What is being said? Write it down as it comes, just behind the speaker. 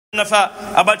nafa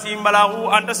abati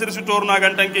mbalagu anta sir sutorna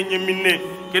gantan kenye minne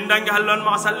kendange hallon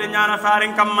ma salle nyana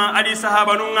faren kamma ali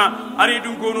sahaba nunga ari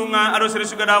dun konunga ado sir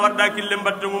sugada warda killem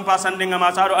battu mum pasande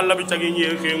ngama sado allah bi tagi nyi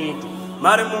xemutu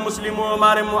mare mu muslimo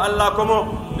mare mu allah komo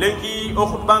lenki o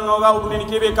khutba ngawa udini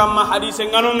kebe kamma hadise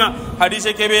nganonga hadise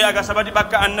kebe aga sabati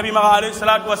bakka annabi ma alayhi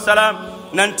salatu wassalam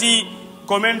nanti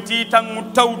komenti tangu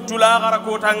tawtu la gara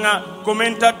ko tanga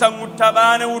komenta tangu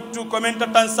tabane wuttu komenta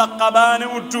tan saqabane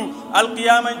wuttu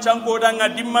alqiyaman chanko danga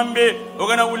dimmambe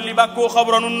ogana wulli bakko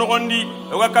khabranun nogondi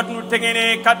oga katnu tengene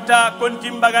katta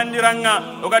kontim bagandiranga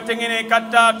oga tengene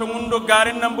katta to mundo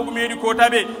garen nambugo medi ko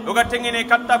tabe oga tengene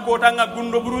katta ko tanga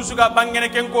gundo burusuga bangene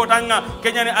ken ko tanga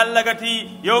kenyane allah gati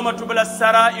yawma tubla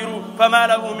sarairu fama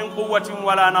lahu min quwwatin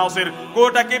wala nasir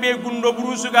ko takebe gundo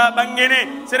burusuga bangene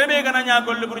serebe gana nya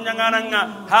golle bur nyangana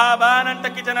habanan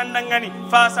takitanan dangani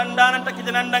fasandanan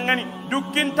takitanan dangani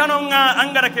dukkin tanonga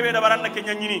angara kebe da baranda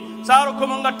kenyanyini saro ko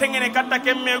monga tengene katta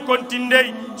kemme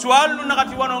kontindei suwalu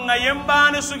nagati wanonga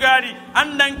yembane sugadi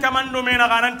andan kamando mena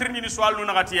ganan tirni suwalu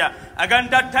nagatiya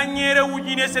aganda tanyere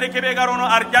wujine sere kebe garono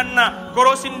arjanna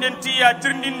korosindentiya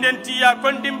tirndindentiya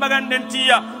kondim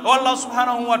bagandentiya Allah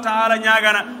subhanahu wa ta'ala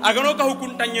nyagana agano ka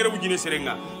hukun tanyere wujine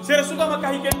serenga sere suga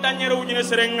makahi ken tanyere wujine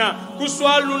serenga ku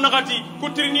suwalu nagati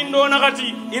ku tirnindo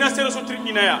ina sere so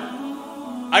tirnina ya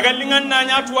agallingan na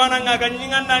nyatuwana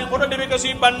ngagallingan na kodo debe ko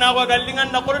si banna ko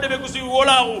agallingan na kodo debe ko si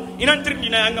wolago ina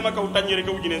tirnina ya ngama ka utanyere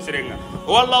ko ujine serenga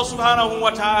wallahu subhanahu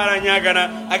wa ta'ala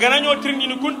nyagana agana nyo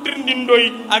tirnini kun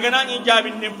tirndindoi agana ngi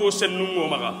jabin nem po sennungo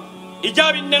maga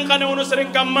ijabin den kane wono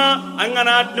seren kamma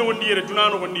angana adne wondire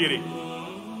tunano wondire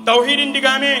tauhidin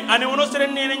digame ane wono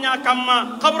seren nene nya kamma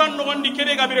qabran no gondi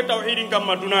kede gabire tauhidin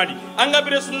kamma dunadi anga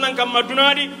bire sunnan kamma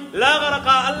dunadi la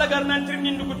garaka alla garnan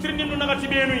tirnindu ko tirnindu nagati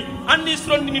benui andi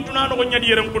srondini tunano go nyadi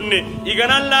yeren kunne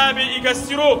igana labe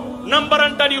igasiro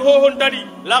nambaran tadi ho hon tadi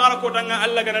la garako tanga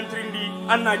alla ganan tirindi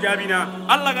anna jabina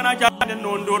alla gana jaben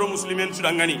no ndoro muslimen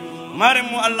sudangani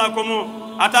maremu alla komo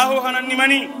ataho hananni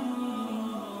mani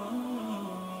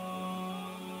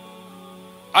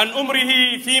an umrihi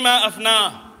fima afna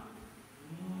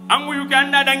angu yuki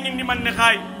anda dangin di manne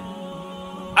khay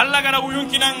alla gara uyun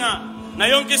kinanga na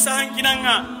yonki sahan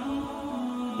kinanga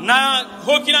na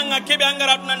ho kinanga kebe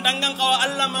angarat nan dangan kawa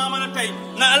alla mamana tay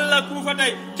na alla kufa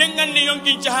tay kengandi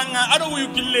yonki jahanga ado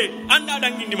uyukille anda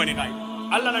dangin di manne khay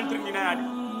alla nan tirmina yadi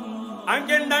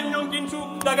anken dan yonkin su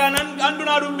daga nan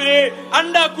anduna dumbe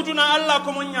anda kutuna alla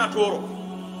ko monya toro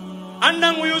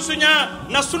andang uyusunya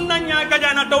na sunnanya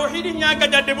gaja na tauhidnya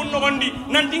gaja de bunno gondi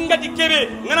nan dingati kebe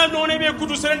ngana none be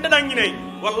kutu serenta dangine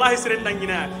wallahi serenta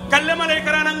dangina kalle malay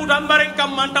karana nguda mbaren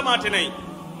kam manta matenay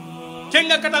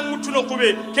kenga katang mutuno kube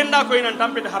kenda ko ina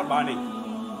tampete harbane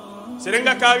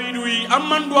serenga kawi duyi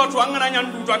amman duwatu angana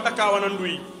nyandu to anta kawanan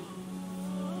duyi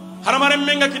haramare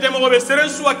menga kitemo be seren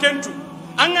suwa kentu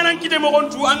angana kitemo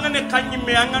gontu angane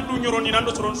kanyimme angandu nyoroni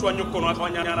nando soron suwa nyokkono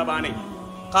akawanya na bane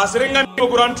khasirenga ko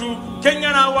gurantu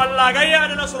kenyana walla gaya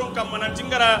na soron kam manan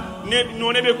tingara ne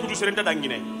none be kudu serenta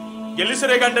dangine gelli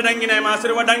sere ganda dangine ma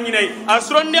sere wa dangine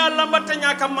asronde allah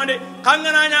battanya kam mande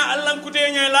kangana nya allah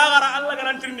kutenya la gara allah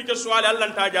ganan tirni ke suwale allah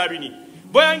ta jabini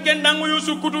boyan gendangu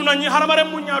yusu kudu nanyi haramare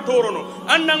munya torono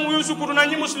andangu yusu kudu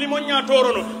nanyi muslimon nya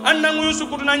torono andangu yusu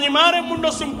kudu nanyi mare mundo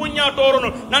sumpunya torono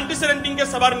nanti sere dinge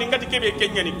sabar ni ngati kebe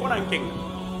kenyani konan kenga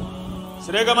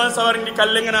sere gaman sabar ni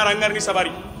kallenga na rangar ni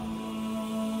sabari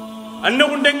ando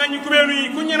kunde ngani kubenu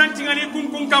kunya nanti ngani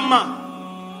kun kamma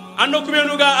ando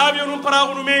kubenu ga abiyo num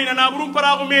paragu no meina na burum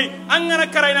paragu me angana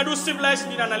karaina do civilized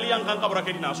dina na liang kan kabra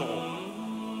kedina so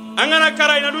angana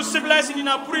karaina do civilized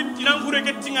dina purin dina ngure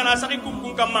ketinga na saki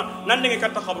kun kamma nande nge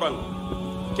katta khabran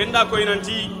kenda ko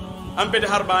inanti ampede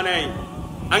harbane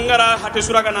angara hate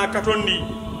suraga na katondi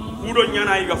kudo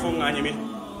nyana iga fonga nyeme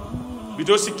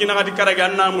bido sikina gadi karaga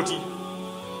namuti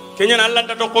kenya na Allah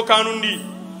ta tokko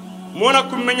kanundi mona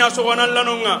kummenya sogona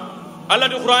lanonga alla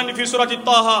di qur'an fi surati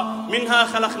taha minha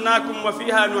khalaqnakum wa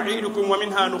fiha nu'idukum wa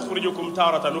minha nukhrijukum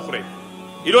taratan ukhra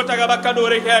ilo taga bakka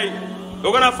dore kay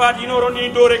dogana fati no roni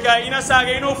dore kay ina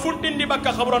saga ino fuddindi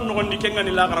bakka khabran no gondi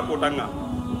kengani la gara ko tanga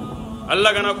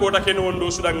alla gana ko take no wondo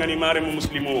sudangani mare mu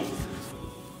muslimo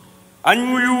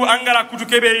anyuyu angara kutu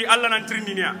kebe alla nan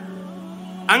trindinia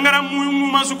angara muyu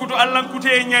masukutu alla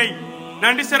kute nyai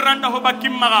nandi serranda ho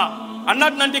bakkim maga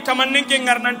annat nanti kamannenke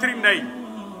ngar nan trindai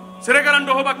seregaran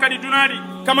do hoba kadi dunadi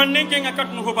kamannenke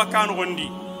ngakatnu hoba kanu gondi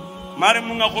mare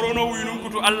mu ngorono wuyunun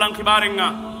kutu allan khibarenga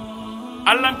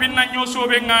allan pinna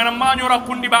nyosobe ngana ma nyora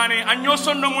kundi bane anyo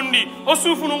sonno mundi o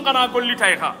sufunun kana golli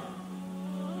tayha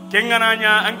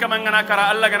kengananya an kamangana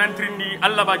kara alla ganan trindi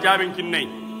alla ba jaben kinnai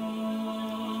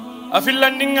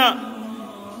afillandinga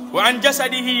wa an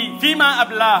jasadihi fima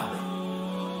ablah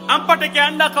ampate ke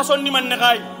anda kasonni man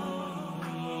negai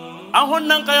an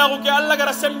honnan kaya ko ke Allah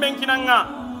gara semben kinanga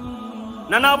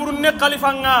na naburun ne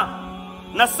khalifanga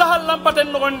na sahal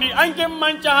lampaten nogondi anke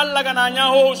manca Allah gana nya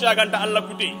ho sha ganta Allah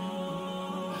kuti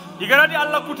igaradi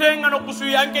Allah kuti ngano kusu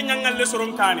anke nyangal le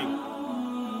soron kani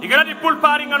igaradi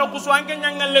pulpari ngano kusu anke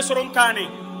nyangal le soron kani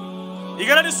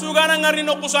igaradi sugana ngari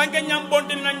no kusu anke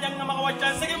nyambonde nan nyanga maka wacca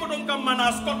sege mo don kam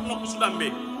mana scott no kusu dambe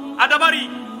adabari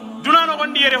dunano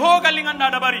gondi yere ho gallinganda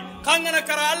adabari kangana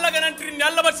kara Allah ganan trindi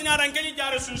Allah batina dan kenyi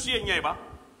jare sunsiye nyayba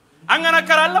angana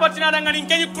kara Allah batina dan ngani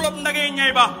kenyi club ndage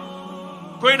nyayba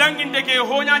koy danginde ke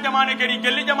honya jamane ke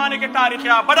gelli jamane ke tarikh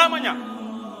ya badamanya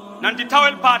nanti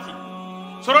tawel party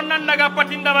soron nan daga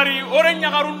patinda bari orenya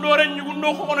garundo oren nyugundo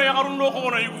ko kono ya garundo ko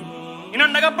kono yugu inan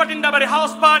daga patinda bari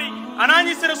house party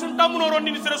anani sere sunta muno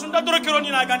rondi sere sunta doro kironi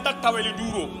na ganta taweli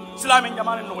duro islamen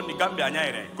jamane no gondi gambe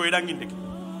anyaire koy danginde ke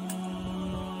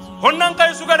honnan kay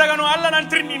suga daga no Allah nan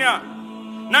trindina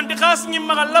nanti khas ngim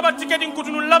magal laba tiketin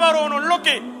kutunu labarono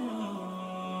loke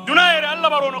dunayere Allah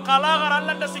barono kala gara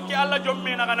Allah da sikki Allah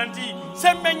jomme na gananti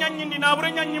sembe nyanyindi na bure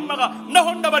nyanyim maga na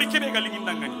honda bari kebe galingin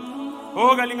dangani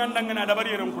o galingan dangana da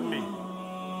bari ren kunne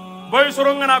boy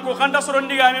sorongana ko kanda soron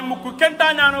diga men mukku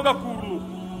kenta nyano ga kurnu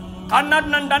kannat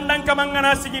nan dandan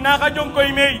kamangana sigi na ga jonko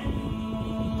imei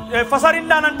fasarin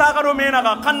danan tagaro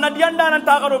menaga kannat yan danan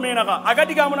tagaro menaga aga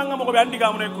diga mun ngam ko be andi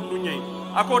ga mun kundunyai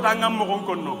akota ngam mo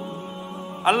konno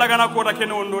Allah gana ko da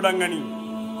kene wondo dangani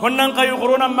honnan kayu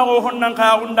corona mago honnan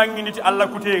kaya undangini ti Allah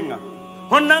kutenga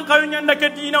honnan kayu nyanda ke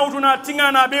dina utuna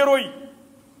tingana beroi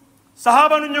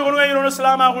sahaba nu nyogono yiro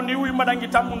islama ko ni wi madangi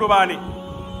tamundo bane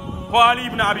ko Ali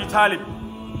ibn Abi Talib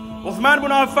Uthman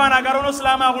ibn Affan agarono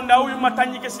islama ko ndawi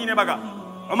matanyi ke sine baga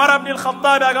Umar ibn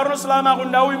al-Khattab agarono islama ko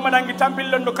ndawi madangi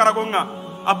tampillondo karagonga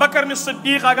Abubakar ni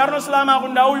Siddiq agarono islama ko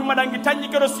ndawi madangi tanyi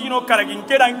ke do sino karagin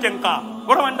kedan kenka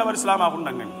goro man dabar islama ko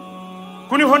ndangani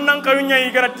kuni honnan kayu nyai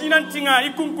gara tinan tinga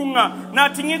ikunkunga na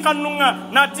tingi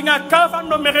kannunga na tinga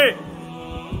kafando mege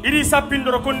iri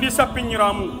sapindoro kondi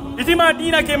sapinyiramu itima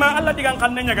dina ke ma Allah digan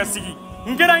kanne nyaga sigi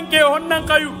ngeran ke honnan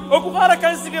kayu o ku khara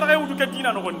kan sigi ra wutu ke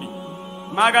dina no gondi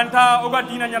maganta o ga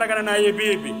dina nyara gana na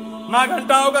yebebe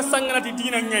maganta o ga sangana ti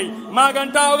dina nyai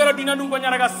maganta o ga dina dum ko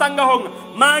nyara ga sanga honga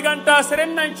maganta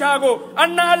serennan chago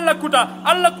anna Allah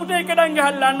kuta ke dange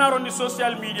halla na rondi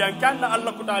social media kanna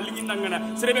Allah kuta ligi nangana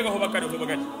serebe ga hobakari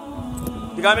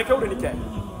digame kewde ni kay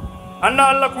anna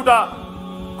Allah kuta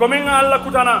komenga Allah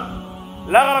kutana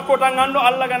la gara kota ngando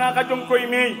Allah gana ka jom koy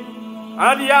mei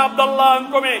adi ya Abdullah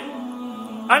ngome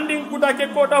andin kuta ke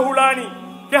kota hulani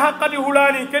ke haqqati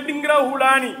hulani ke dingira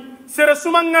hulani sere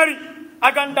sumangari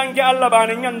agandange Allah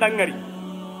bane nyandangari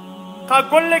ka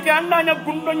golle ke andanya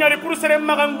gundo nyari pour sere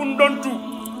magan gundontu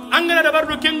angana da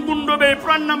bardo ken gundo be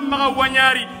prannam maga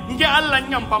wanyari nge Allah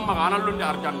nyam pamma analunde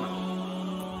arjanna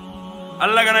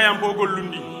Allah gana yam po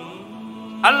gollundi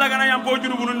Allah gana yam po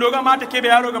juru bunundo ga mate kebe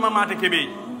yaro ga mate kebe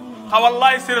ka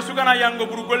wallahi sere sugana yango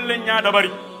buru golle nya da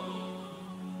bari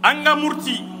anga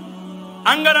murti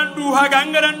angara du haga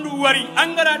angara du wari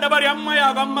angara da bari amma ya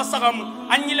ga masagamu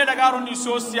anyile daga rondi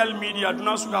social media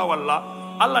duna suga walla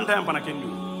Allah ntayam pana kendu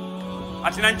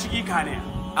atinan cigi kane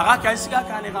aga kan siga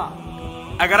kane ga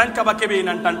agaran ka bakebe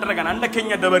nan tantara ga nanda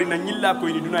kenya da bari nan yilla ko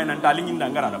ni duna nan dalingin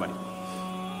dangara da bari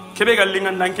kebe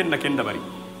gallingan dan ken da ken da bari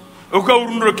o ka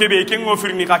urundo kebe ken go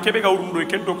firni ka kebe ga urundo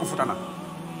ken to ku futana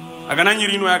aga nan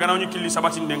yirino aga nan nyikilli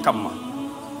sabatin den kamma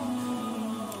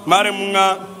mare munga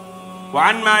wa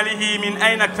an malihi min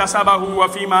ayna iktasabahu wa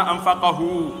fima anfaqahu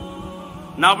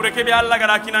nabure kebe Allah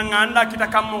gara kinanga anda kita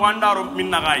kammo wandaro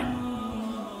min nagai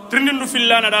trindindu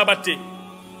fillana da batte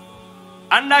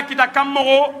anda kita kammo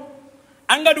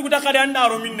anga duguta kade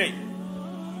andaro minne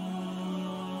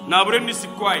nabure ni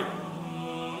sikwai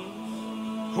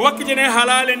wakitene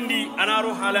halalendi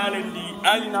anaro halalendi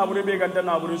ali nabure be ganda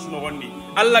nabure suno gondi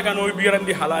Allah gano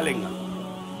birandi halalenga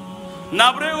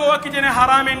nabure wakitene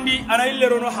haramendi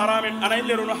anailerono haramen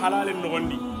anailerono halalen no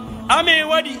gondi ame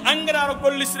wadi angara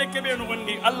golli sreke be no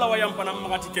gondi Allah wayam panam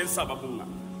magati ken sababunga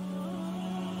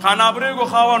kanabure go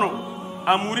khawano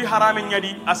amuri haramen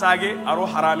nyadi asage aro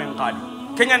haramen qali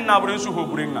kenyan nabure su ho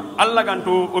burenga Allah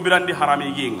ganto obirandi harame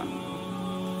yenga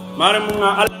maramunga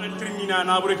Allah nan trinina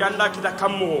nabure ganda kita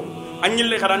kammo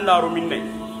anyille kadandaro minne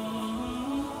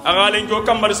agalen ko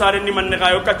kambar sare ni manne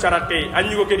kayo kaccarate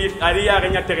anyigo kedi ari ya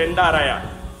ganya terendara ya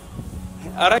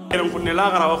ara ren kunne la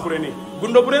gara wa khureni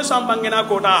gundo bure sambangena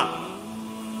kota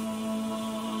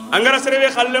angara serebe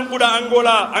khallen kuda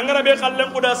angola angara be khallen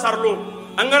kuda sarlo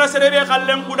angara serebe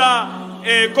khallen kuda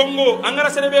congo angara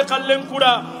serebe khallen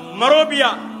kuda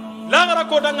marobia la gara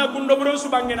kota nga gundo bure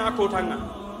subangena kota nga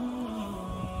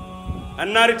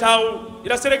annari taw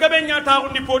ila sere gabe nya taw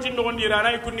ndi poti ndo ndi rana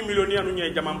kunni milioni anu nya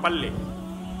jaman palle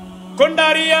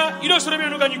kondariya ido sere be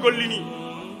no gani gollini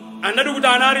anadu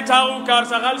gudanari taw kar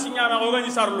sa gal sinyama ko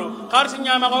gani sarlo kar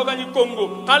sinyama ko gani Congo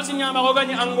kar sinyama ko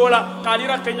gani Angola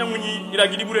kalira kenya munyi ila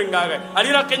gidi bure ngaga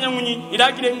alira kenya munyi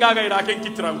ila gidi ngaga ila ken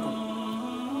kitranku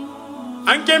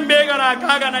anken be gara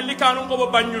kaga na likanu ko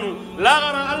banyunu la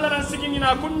gara Allah nan sigina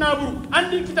kunna buru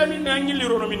andi kitamin ne angili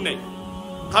rono minne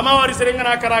kama wari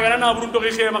serengana karaga na buru to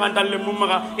xema kan dalle mum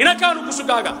maga ina kanu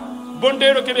kusugaga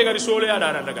bondero kebe gari sole ya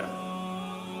dara daga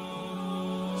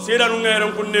sedanu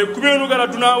ngeren kunne kubenu gara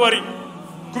duna wari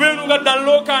kubenu ga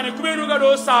dallo kane kubenu ga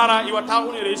do sara iwa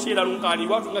taune re sedanu kani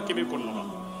watu ngakebe konno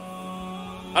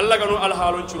Allah ganu al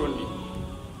halon cirondi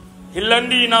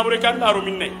hillandi nabure kan daru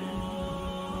minne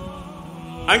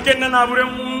anken nabure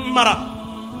mara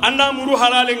anda muru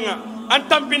halalenga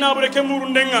antampina bure ke muru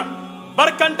ndenga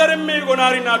barkantare me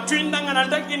gonari na tuindanga na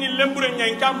ndangini lembure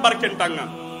nyankam barkentanga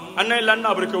anna lanna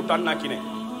bure ke utanna kine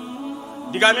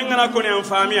diga menga na kone en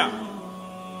famia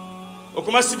o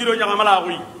kuma sigiro nyagamala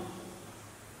wi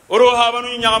oro habanu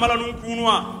nyagamala nun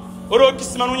kunwa oro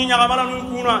kismanu nyagamala nun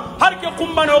kunwa har ke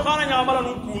kumbano khana nyagamala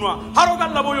nun kunwa haro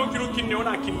galla boyo kinu kinne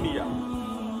ona kinniya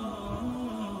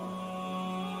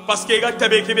parce que ga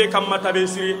tabe kebe kamma tabe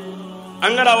siri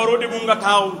angara waro de bunga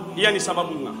taw yani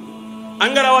sababunga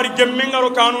angara wari gemmenga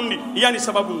ro kanundi yani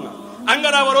sababunga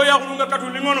angara waro ya kunga katu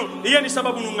lingono yani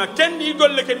sababunga kendi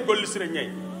golle ken golle sire nyai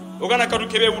o gana kadu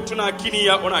kebe wutuna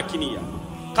kiniya ona kiniya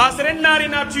kasren nari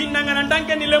na tuinanga nan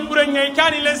dangani lembure nyai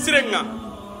kani len sirenga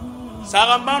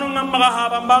sagambanu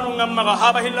ngamma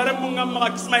haba hillare mun ngamma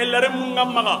kisma hillare mun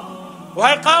ngamma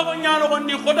way qawo nyaano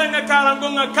gondi khodanga karango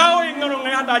nga kawo ngano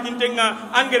nga hada jintenga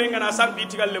angere ngana sambi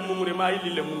tigalle mumure ma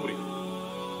yille mumure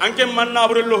anke manna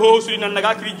bure lo hosu nan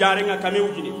naga kiri jarenga kame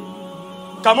ujini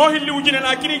kamo hilli ujini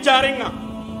na kiri jarenga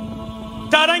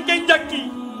taranke jakki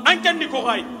anke ndiko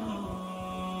hay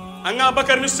anga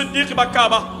Bakar ni Siddiq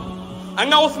bakaba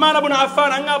anga Uthman ibn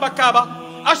Affan anga bakaba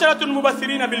asharatul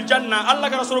mubaththirina bil janna Allah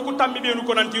ga rasulu ku tammi benu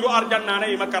ko nantiru arjanna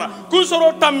nay makara ku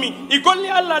soro tammi I golli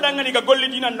Allah dangani ga golli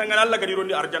dinan dangal Allah ga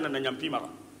dirondi arjanna na nyampi mara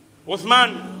Uthman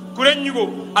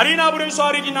kurennyugo arina bure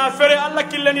sori dina fere Allah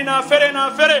killani na fere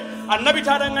annabi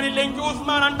ta dangani lenki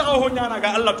Uthman anta ho nyana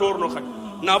ga Allah torno khak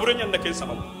na bure nyanda ken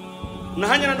sabab na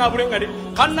hanya na bure ngade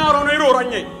kanna rono iro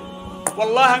ranye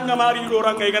wallahi anga mari iro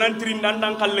ranga ga nan tirin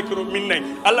dan kalle kiro minne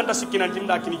Allah ta sikkinan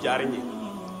tinda kini jarenye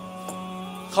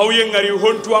khawye ngari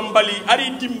hontu ambali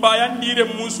ari timbayan dire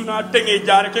musuna tenge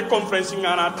jare ke conference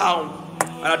ngana town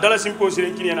ana dala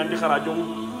symposium kini nan di kharajo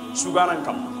suganan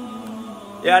kam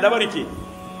ya dabariki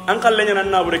an kallenya nan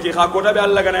nabure ke kha ko tabe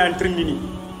Allah gana yan trindini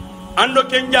ando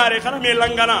ken jare khana me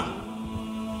langana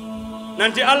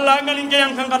nanti Allah ngalin ke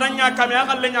yang kan kadanya kame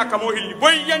akallenya kamo hilli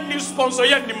boy yandi sponsor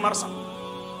yandi marsa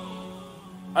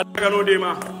Allah gano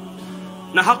dema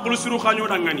na haqqul suru khanyo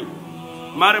dangani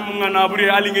mare mun ngana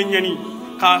bure ali ngeni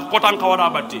ka kotan kawara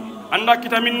batte anda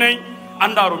kita minnay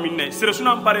andaro minnay sire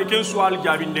sunan pare ken sual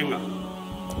jabindenga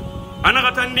ana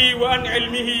gatandi wa an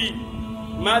ilmihi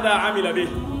madha amila bih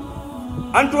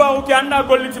antu wa ki anda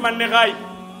golliti manne gay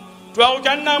to wa ki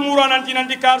anda murana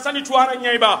nanti karsani tuara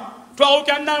nyaiba to wa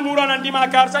ki anda murana nanti ma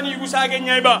karsani gusage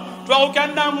nyaiba to wa ki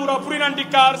anda mura puri nanti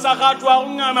karsa ga to wa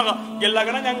ngama gella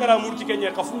gana nyangara murti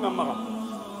kenye kafunga maga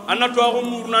anna to wa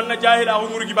muruna na jahila wa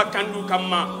murgi bakkandu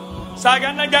kamma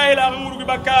sagana jahila ngurgi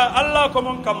bakka Allah ko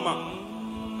mon kamma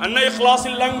anna ikhlas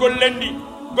langol lendi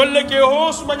golle ke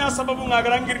ho subanya sababu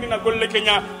ngagara ngirni na golle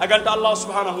kenya aganta Allah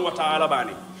subhanahu wa ta'ala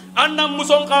bani anna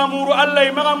muson qamuru Allah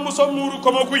magam muson muru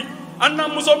ko mokui anna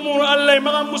muson muru Allah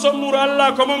magam muson muru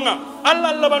Allah ko monga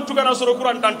Allah labantu kana soro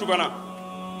Quran tantu kana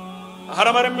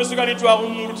haramare mesugani to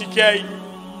umuru tikay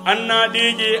anna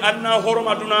deje anna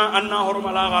horma duna anna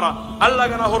horma lagara Allah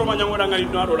gana horma nyangoda ngani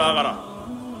duna do lagara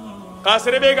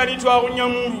kasrebe gani to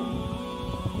nyamuru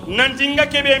nantinga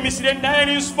kebe misren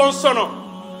dayani sponsono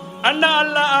anda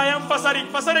Allah ayam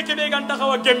fasari kebe ganta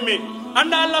kawa gemme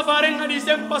anda Allah faren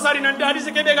hadise fasari nanti hadise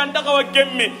kebe ganta kawa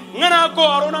gemme ngana ko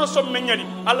arona somme nyadi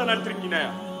Allah nan trindina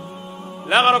ya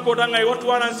la gara ko dangay wattu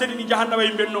wana sedini jahannama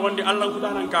yimbe no gondi Allah ko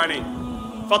danan kane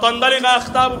fatandaliqa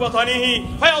akhtab batanihi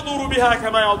fayaduru biha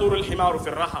kama yaduru alhimaru fi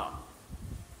arraha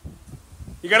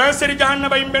igaran seri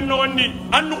jahannaba yimbe no gondi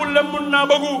annu kullum munna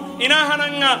bagu ina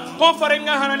hananga ko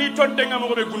farenga hanani tontenga mo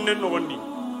be gunnen no gondi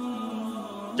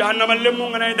jahannama lemmu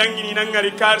ngana dangini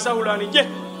nangari karsa hulani je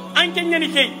anke nyani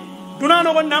kay dunano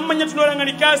gonda amma nyati no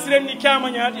ngani kasiren ni kama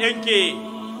nyaati enke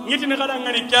nyiti ne kada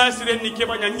ngani kasiren ni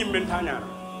keba nyimben tanyara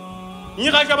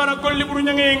nyiga ka bana golli buru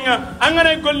nyangenga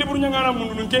angana golli buru nyangana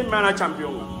mundu nke mana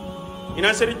champion ina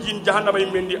seri jin jahannaba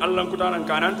yimbe ndi Allah ko tanan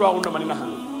kanan to akunda manina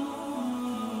han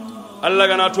Allah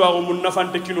gana tuwago mun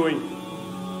nafante kinoyi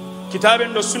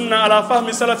kitaben do sunna ala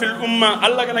fahmi salafil umma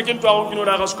Allah gana ken tuwago kino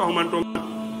da gaska humanto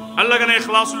Allah gana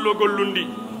ikhlasul lo gollundi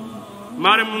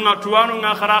mare mun na tuwano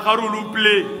nga khara kharu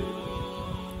lumple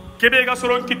kebe ga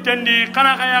soron kittendi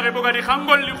kana kaya ga bogadi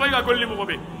khangolli koy ga golli mo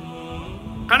be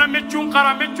kana meccun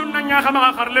khara meccun na nya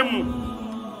khama kharlemu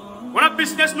wana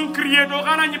business nu créer do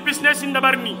kana ni business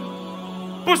ndabarni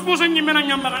pus ni mena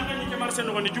nyamba kan ni ke marché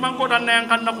no ni juman ko dan na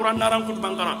kan na Qur'an naran kut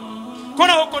bangara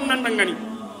kono ko nan dangani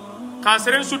ka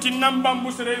seren suti nambam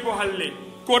busere go halle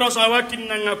ko da sawakin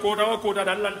nan ko da ko da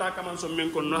dallanta kaman so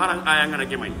men kon no haran aya ngana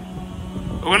ke may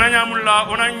onanya mulla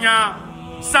onanya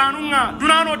sanunga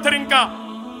dunano terinka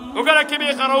ogala kebe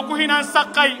kharaw ko hinan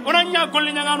sakai onanya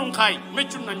golli nyanganun khai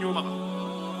meccun nan nyoma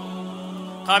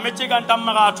ka mecce gan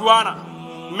tamma tuwana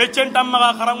meccen tamma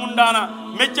kharamundana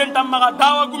meccen tamma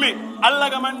dawa gume Allah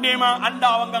ga mandema anda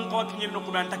wangan ko kinil no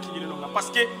ko ban takkinil no parce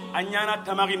que anyana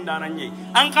tamarin dana nyi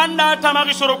an kanda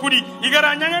tamari soro kudi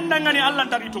igara nyangan dangani Allah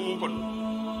tari to mun kon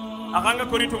akanga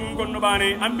ko rito mun kon no bane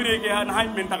ambire ke han hay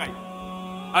men takay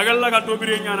agalla ga to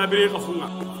bire nyana bire ka funga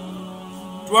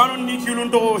tuwano ni kilun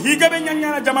to higabe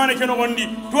nyanya jamane keno gondi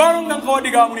tuwano ngan ko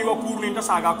diga muni wa kurni ta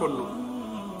saga konno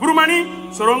burmani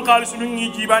soron khalisu ni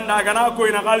jibanda gana ko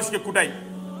ina khalis ke kudai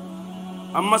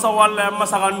amma sa walla amma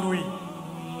sa gandui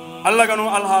Allah gano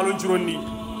alhalun jironni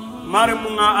mare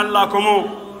munga Allah komo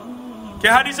ke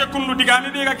hadise kundu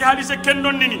digami be ga ke hadise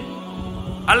kendon nini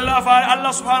Allah fa Allah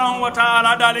subhanahu wa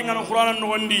ta'ala dalin ngano Qur'an no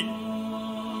wondi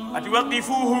ati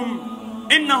waqifuhum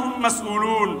innahum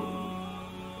mas'ulun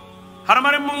har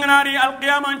mare munga nari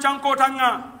alqiyama chanko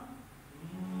tanga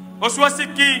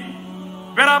oswasikki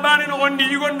berabani no wondi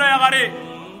igonda ya gare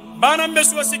banam be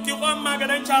oswasikki ko amma ga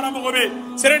dan cara mo be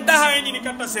serenta hayni ni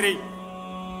katta sere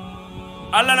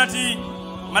Allah nati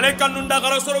malaikan nunda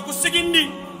gara soro ku sigindi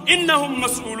innahum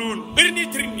mas'ulun birni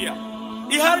trindia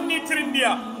iharni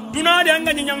trindia dunade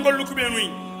anga nyangollu ku benui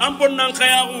ampon nan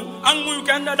khayagu angu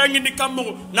kanda dangindi kammo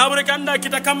nabure kanda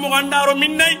kita kammo andaro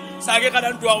minnai sage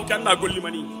kadan tuwa kanda golli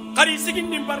mani kari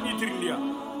sigindi barni trindia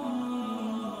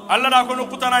Allah da ko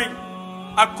kutanai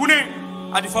akune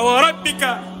adi fa rabbika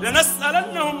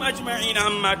lanas'alannahum ajma'in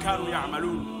amma kanu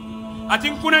ya'malun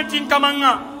atin kunatin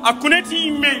kamanga akunati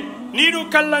imme nidu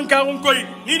kallan ka on koy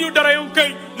nidu darayon koy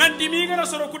nandi mi ngara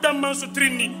soro ku damman su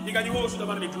trinni igani wo su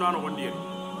dabarni tunano gondi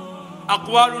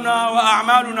aqwaluna wa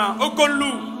a'maluna o kollu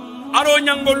aro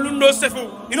nyangol lundo sefu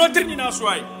ino trinni na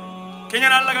suway kenya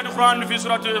Allah ga Qur'an fi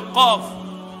surati qaf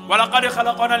wa laqad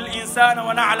khalaqna al-insana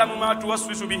wa na'lamu ma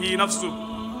tuwaswisu bihi nafsuhu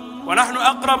wa nahnu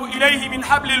aqrabu ilayhi min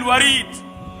hablil warid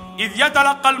idh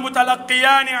yatalaqqa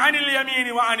al-mutalaqqiyan 'an al-yamin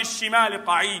wa 'an ash-shimal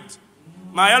qa'id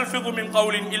ما يلفظ من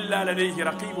قول إلا لديه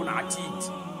رقيب عتيد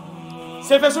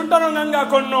سيفسونتانو نانغا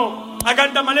كونو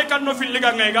أغاندا ملكا نو في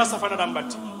اللغا نغا سفانا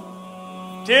دامبات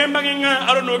تيم باغينغا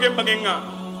أرو نوغي باغينغا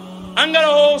أنغارا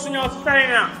هو سنيا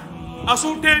ساينا أسو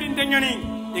تيرين تنياني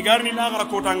إغارني ناغرا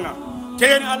كوتانغا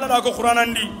كيني الله راكو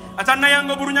قرآن دي أتانا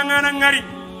يانغا برنيانغا نانغاري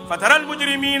فترى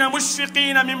المجرمين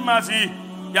مشفقين مما فيه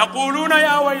يقولون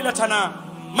يا ويلتنا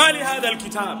ما لهذا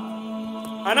الكتاب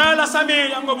ana la same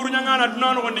yango burunyangana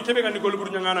dunano gondi kebe gandi gol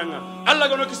burunyangana nga Allah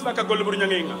gono kisbaka gol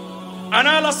burunyangenga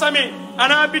ana la same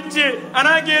ana bitte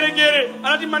ana gere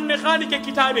ana di manne khani ke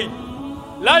kitabe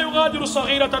la yughadiru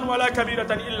saghiratan wala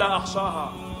kabiratan illa ahsaha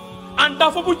anta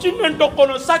fo bucinen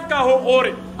dokono sakka ho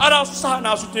gore ara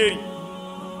sahana suteri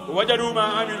wajadu ma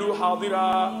amilu hadira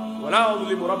wala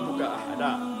yuzlimu rabbuka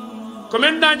ahada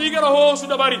komenda nyigara ho su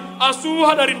dabari asu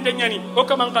hadarin tenyani o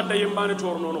kaman kanta yembane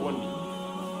torno no gondi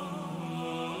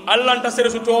Allah nta sere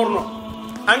su torno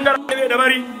angara be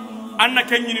dabari anna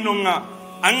kenyini nonga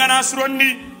angana surondi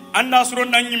anda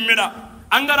suronda nyimmeda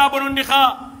angara bonondi kha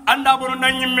anda bonon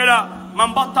nyimmeda man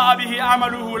batta bihi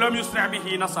amaluhu lam yusra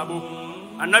bihi nasabu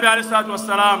annabi alayhi salatu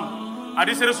wassalam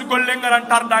adi sere su golle ngaran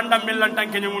tarda anda mellan tan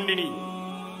kenyamundini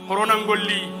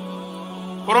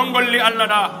korongolli Allah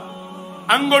da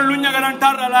angollu nyagaran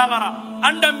tarda la gara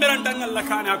anda meran tan Allah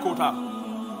kana akota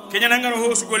kenya ngaro ho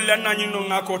su golle anna nyinno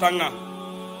ngakota nga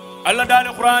الله دال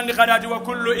القرآن لقدات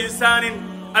وكل إنسان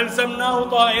ألزمناه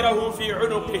طائره في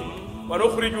عنقه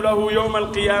ونخرج له يوم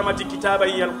القيامة كتابا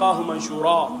يلقاه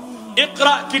منشورا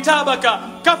اقرأ كتابك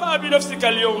كفى بنفسك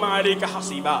اليوم عليك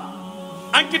حصيبا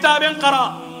أن كتاب قرأ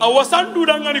أو سندو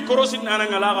دنغني كروسين أنا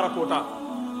لا غرقوتا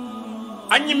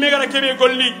أني ميغرا كبي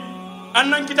يقول لي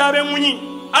أن كتاب مني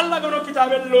الله غنو كتاب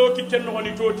لو كتن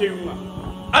غني توتيونا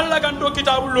الله غنو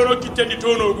كتاب لو كتن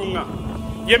تونوغونا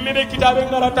yemme kitabe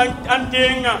ngara tan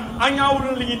antenga anya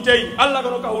wulul lingintei Allah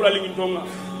gano ka wulal lingintonga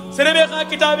serebe ka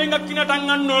kitabe ngakina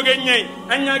tangan no genye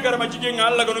anya garama jigenga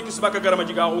Allah gano kisbaka garama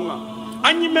jiga hunga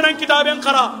anyi menan kitabe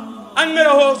ngara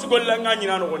angara ho su golla ngani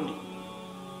nano gondi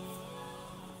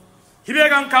hibe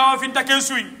gan kawa finta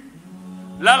kensui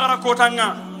la gara kotanga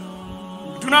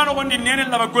dunano gondi nene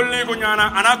la golle go nyana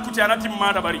ana kuti ana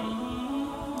timma da bari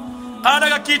kada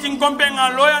ga kitin gombe nga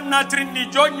loya na trindi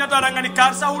jonya da ngani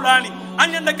karsa hulani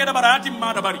anyanda ke da barati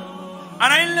timma da bari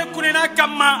ana ille kunena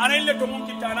kamma ana ille to mun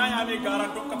kitana ya be gara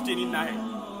to kapteni nae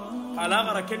ala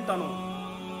gara kentano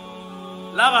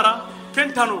la gara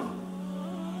kentano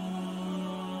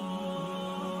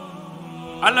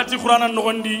التي قرآن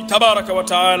النغندي تبارك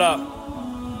وتعالى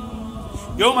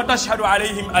يوم تشهد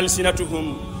عليهم ألسنتهم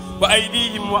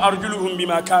وأيديهم وأرجلهم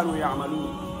بما كانوا يعملون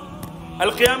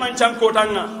القيامة إنشان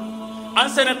كوتانا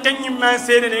أنسان قنيم ما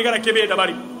سيدي نيغارا كبير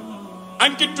دباري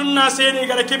أنك تنا سيدي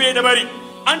نيغارا كبير دباري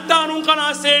أنت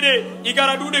أنوكنا سيدي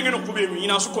إيغارا دودة نغنو كبير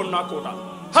إنا سكونا كوتا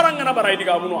هرانغنا براي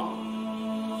ديغا منوا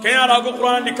كينا راغو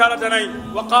قرآن دي كارتناي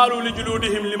وقالوا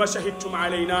لجلودهم لما شهدتم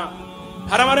علينا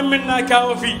هرمار منا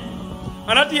كاوفي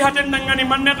anati haten nangani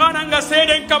manne kana nga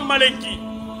seden kammalenki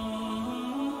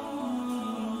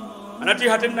anati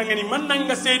haten nangani manna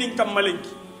nga sedin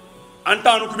kammalenki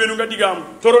antanu kubenu nga digamu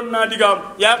toron na digamu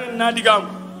yaqin na digamu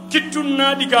kittun na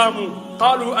digamu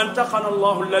qalu antaqana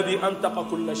Allah alladhi antaqa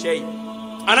kull shay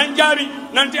anan jari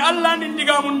nanti Allah nin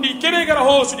digamu ndi kebe gara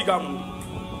hosu digamu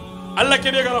Allah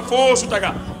kebe gara fosu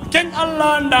taga ken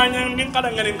Allah ndanya nin kada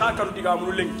ngani ngakaru digamu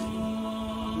lenki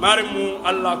maremu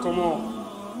Allah komo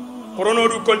korono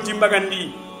du kontim bagandi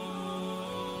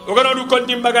ogano du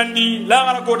kontim bagandi la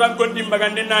gara ko dan kontim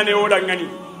bagandi nane o dangani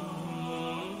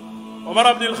Umar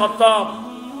ibn al-Khattab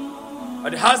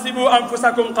ad hasibu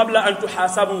anfusakum qabla an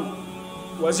tuhasabu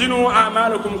wazinu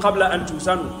a'malakum qabla an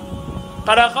tusanu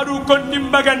kada kadu kontim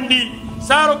bagandi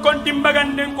saro kontim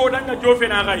bagandi ko danga jofe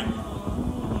na gari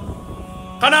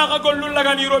kana ga gollu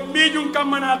lagani ro bijun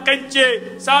kamana kenche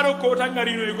saro ko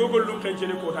tangari no go gollu kenche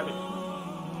le ko tane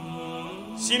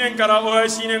sinen kara o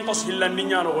sinen qas hillandi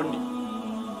nyano gondi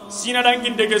sina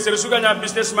dangin de geser suga nya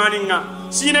businessman nga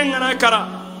sinen ngana kara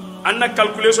anna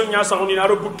calculation nya sagoni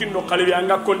naro bukkin no qalbi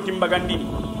anga kontim bagandi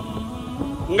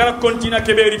ngara kontina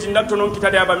keberi tinda tonon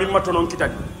kitade aba mimma tonon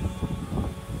kitade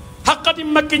haqqati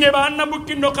makkinye ba anna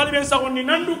bukkin no qalbi sagoni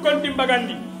nandu kontim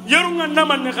bagandi yerunga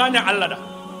naman ne khanya alla da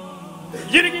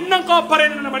yirigi nan ko pare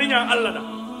na marinya alla da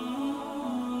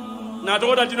na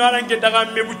to da dinara nge daga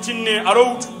me buccinne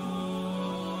arawtu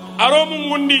aromu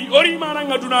ngundi ori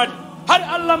mananga dunadi har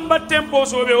Allah mbatten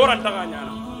posobe oranta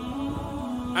ganyana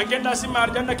angenda simma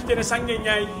arjanna kitene sange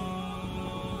nyai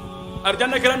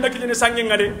arjanna kiranda kitene sange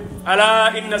ngade ala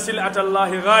inna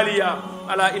sil'atallahi ghaliya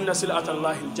ala inna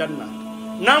sil'atallahi aljanna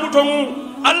namu tomu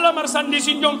Allah marsandi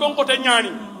sinjon kon ko te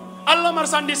nyani Allah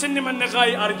marsandi sinni man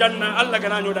gai arjanna Allah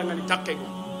gana nyoda ngani takke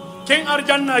ken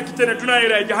arjanna kitene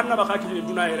dunayira jahannama ka kitene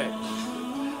dunayira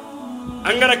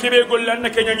angara kebe gollanna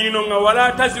kenya nyino nga wala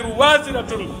taziru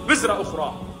waziratun wisra ukhra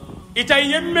ita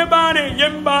yemme bane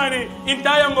yembane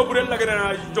inta yango burella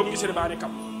gana jongi sir bane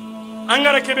kam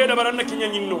angara kebe da baranna kenya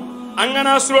nyino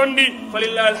angana surondi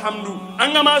falillahi alhamdu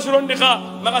angama surondi kha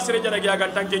maga sire jara ga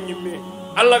gantan kenyimme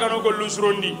Allah gano gollu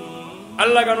surondi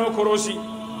Allah gano korosi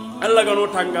Allah gano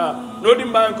tanga no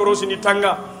dimba korosi ni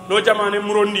tanga no jamane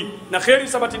murondi na khairi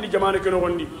sabati ni jamane keno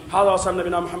gondi hada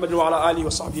sallallahu Muhammad wa ala alihi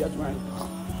wa sahbihi ajma'in